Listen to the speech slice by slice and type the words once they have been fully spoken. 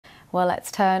Well,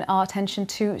 let's turn our attention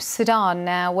to Sudan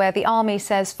now, where the army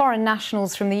says foreign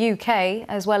nationals from the UK,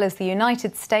 as well as the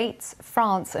United States,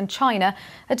 France and China,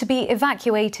 are to be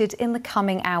evacuated in the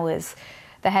coming hours.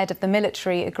 The head of the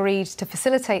military agreed to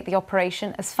facilitate the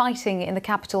operation as fighting in the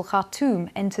capital Khartoum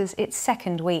enters its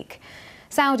second week.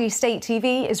 Saudi state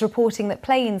TV is reporting that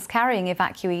planes carrying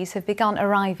evacuees have begun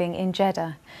arriving in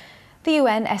Jeddah. The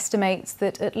UN estimates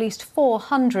that at least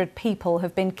 400 people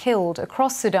have been killed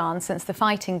across Sudan since the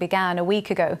fighting began a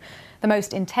week ago, the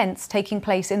most intense taking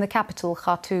place in the capital,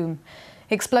 Khartoum.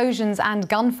 Explosions and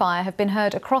gunfire have been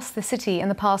heard across the city in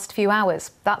the past few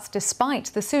hours. That's despite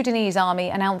the Sudanese army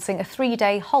announcing a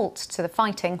 3-day halt to the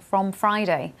fighting from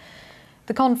Friday.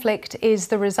 The conflict is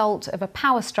the result of a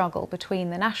power struggle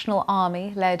between the National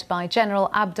Army, led by General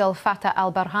Abdel Fattah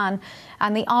al-Burhan,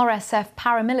 and the RSF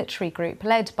paramilitary group,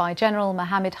 led by General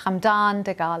Mohamed Hamdan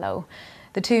Dagalo.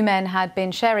 The two men had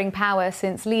been sharing power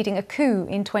since leading a coup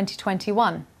in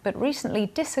 2021, but recently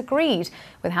disagreed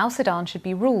with how Sudan should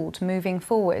be ruled moving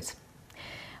forward.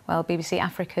 Well, BBC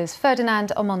Africa's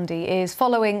Ferdinand Omondi is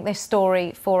following this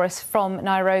story for us from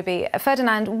Nairobi.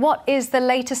 Ferdinand, what is the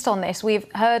latest on this? We've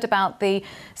heard about the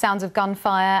sounds of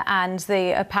gunfire and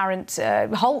the apparent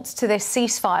halt to this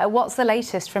ceasefire. What's the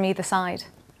latest from either side?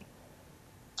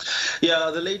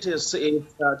 Yeah, the latest is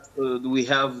that we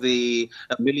have the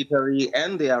military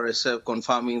and the RSF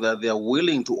confirming that they are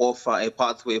willing to offer a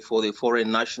pathway for the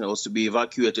foreign nationals to be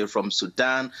evacuated from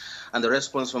Sudan. And the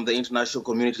response from the international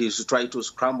community is to try to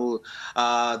scramble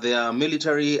their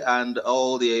military and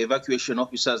all the evacuation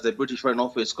officers. The British Foreign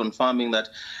Office confirming that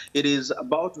it is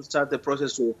about to start the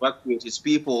process to evacuate its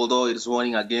people, although it is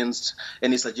warning against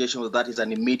any suggestion that that is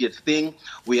an immediate thing.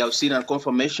 We have seen a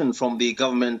confirmation from the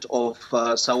government of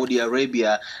Saudi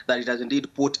Arabia that it has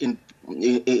indeed put in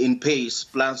pace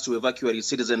plans to evacuate its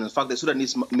citizens. In fact, the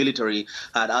Sudanese military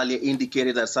had earlier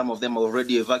indicated that some of them are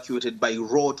already evacuated by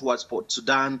road towards Port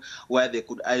Sudan, where they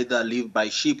could either leave by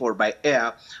ship or by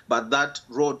air. But that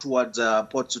road towards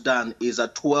Port Sudan is a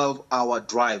 12-hour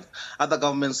drive. Other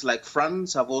governments like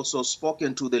France have also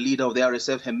spoken to the leader of the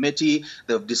RSF, Hemeti.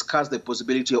 They've discussed the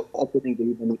possibility of opening the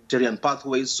humanitarian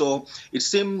pathways. So it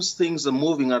seems things are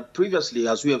moving. Previously,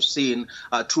 as we have seen,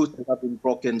 truths have been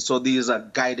broken. So these are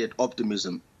guided optimism.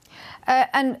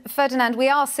 And Ferdinand, we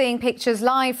are seeing pictures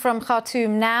live from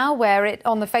Khartoum now, where it,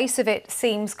 on the face of it,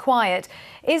 seems quiet.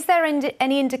 Is there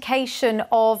any indication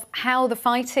of how the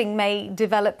fighting may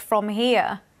develop from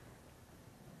here?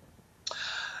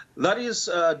 That is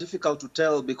difficult to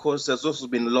tell because there's also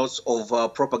been lots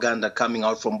of propaganda coming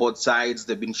out from both sides.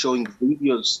 They've been showing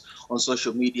videos on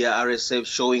social media, RSF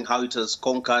showing how it has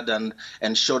conquered and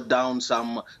shot down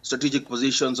some strategic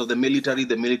positions of the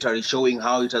military showing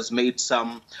how it has made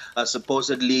some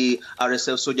supposedly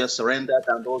RSF soldiers surrendered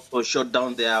and also shot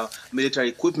down their military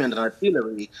equipment and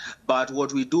artillery. But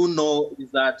what we do know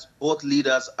is that both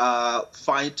leaders are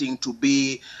fighting to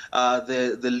be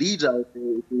the leader,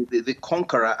 the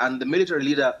conqueror. And the military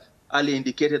leader earlier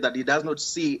indicated that he does not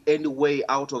see any way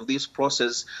out of this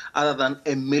process other than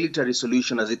a military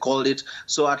solution, as he called it.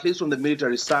 So at least from the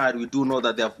military side, we do know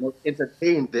that they have not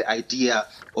entertained the idea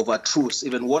of a truce.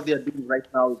 Even what they are doing right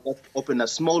now is just open a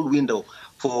small window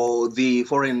for the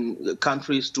foreign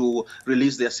countries to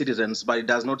release their citizens, but it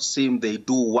does not seem they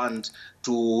do want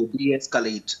to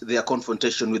de-escalate their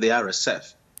confrontation with the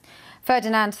RSF.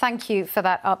 Ferdinand, thank you for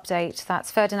that update.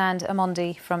 That's Ferdinand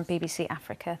Omondi from BBC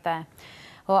Africa there.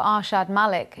 Well, Arshad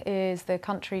Malik is the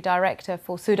country director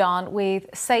for Sudan with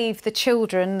Save the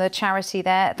Children, the charity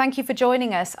there. Thank you for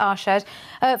joining us, Arshad.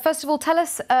 First of all, tell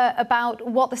us about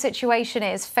what the situation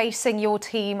is facing your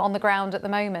team on the ground at the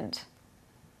moment.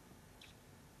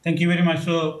 Thank you very much.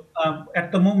 So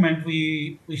at the moment,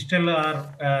 we still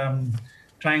are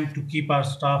trying to keep our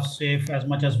staff safe as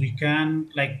much as we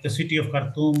can. Like the city of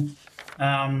Khartoum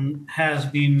has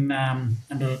been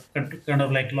under kind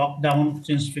of like lockdown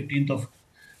since 15th of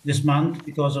this month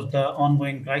because of the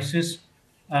ongoing crisis.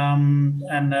 We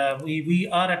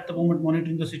are at the moment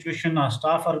monitoring the situation. Our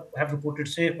staff have reported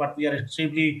safe, but we are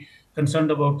extremely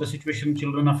concerned about the situation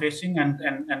children are facing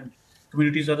and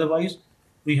communities otherwise.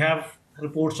 We have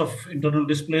reports of internal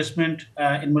displacement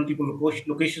in multiple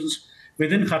locations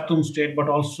within Khartoum state, but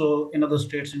also in other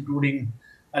states, including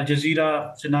Al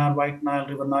Jazeera, Sinnar, White Nile,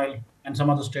 River Nile, and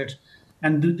some other states.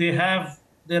 And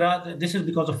this is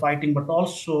because of fighting, but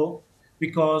also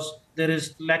because there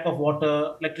is lack of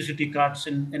water, electricity cuts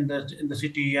in the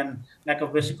city, and lack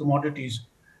of basic commodities.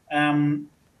 And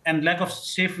lack of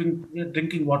safe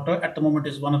drinking water at the moment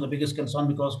is one of the biggest concerns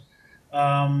because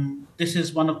this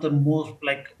is one of the most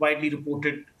widely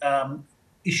reported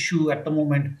issue at the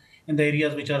moment in the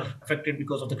areas which are affected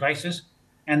because of the crisis.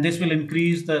 and this will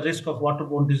increase the risk of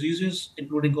waterborne diseases,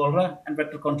 including cholera, and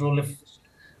vector control if,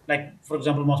 like, for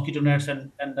example, mosquito nets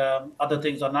and other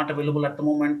things are not available at the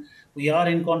moment. We are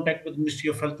in contact with the Ministry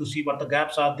of Health to see what the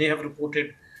gaps are. They have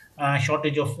reported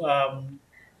shortage of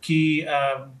key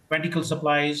medical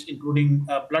supplies, including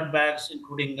blood bags,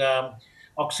 including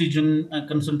oxygen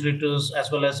concentrators,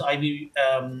 as well as IV.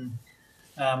 Um,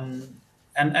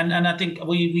 and I think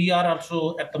we are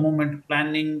also at the moment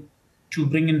planning to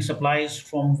bring in supplies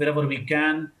from wherever we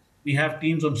can. We have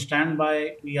teams on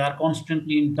standby. We are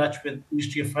constantly in touch with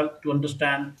Ministry of Health to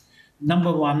understand,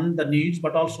 number one, the needs,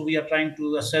 but also we are trying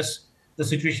to assess the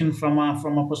situation from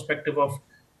a perspective of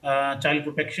child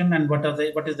protection and what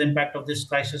is the impact of this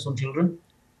crisis on children.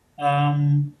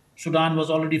 Sudan was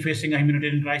already facing a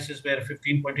humanitarian crisis where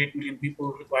 15.8 million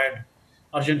people required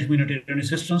urgent humanitarian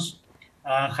assistance.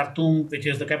 Khartoum, which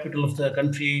is the capital of the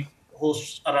country,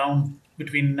 hosts around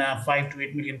between 5 to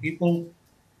 8 million people.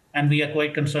 And we are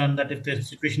quite concerned that if the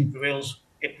situation prevails,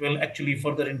 it will actually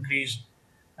further increase,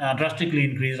 drastically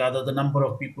increase, rather, the number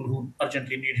of people who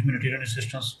urgently need humanitarian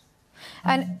assistance.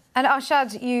 And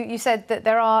Arshad, you said that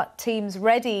there are teams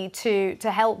ready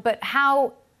to help, but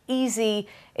how easy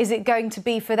is it going to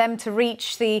be for them to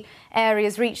reach the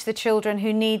areas, reach the children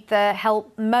who need the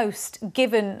help most,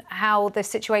 given how the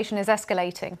situation is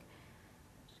escalating?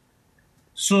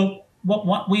 So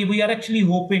what we are actually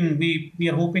hoping, we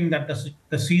are hoping that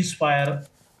the ceasefire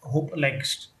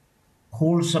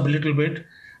holds up a little bit.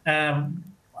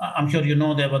 I'm sure you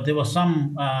know there was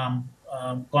some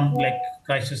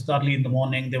crisis early in the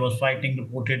morning. There was fighting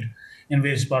reported in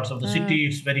various parts of the city.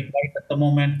 It's very quiet at the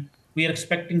moment. We are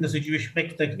expecting the situation,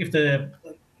 if the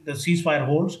ceasefire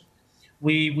holds,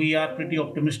 we are pretty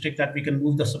optimistic that we can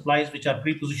move the supplies which are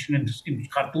pre-positioned in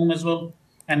Khartoum as well,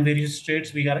 and various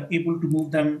states. We are able to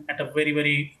move them at a very,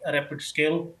 very rapid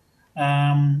scale.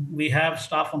 We have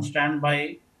staff on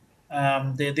standby.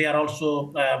 They are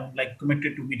also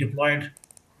committed to be deployed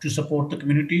to support the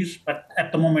communities. But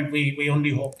at the moment, we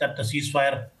only hope that the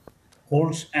ceasefire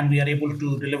holds and we are able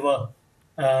to deliver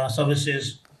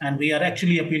services. And we are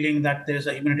actually appealing that there is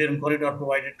a humanitarian corridor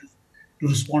provided to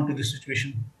respond to this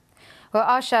situation. Well,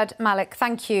 Arshad Malik,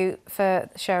 thank you for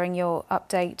sharing your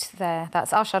update there.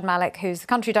 That's Arshad Malik, who's the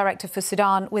country director for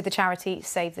Sudan with the charity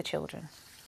Save the Children.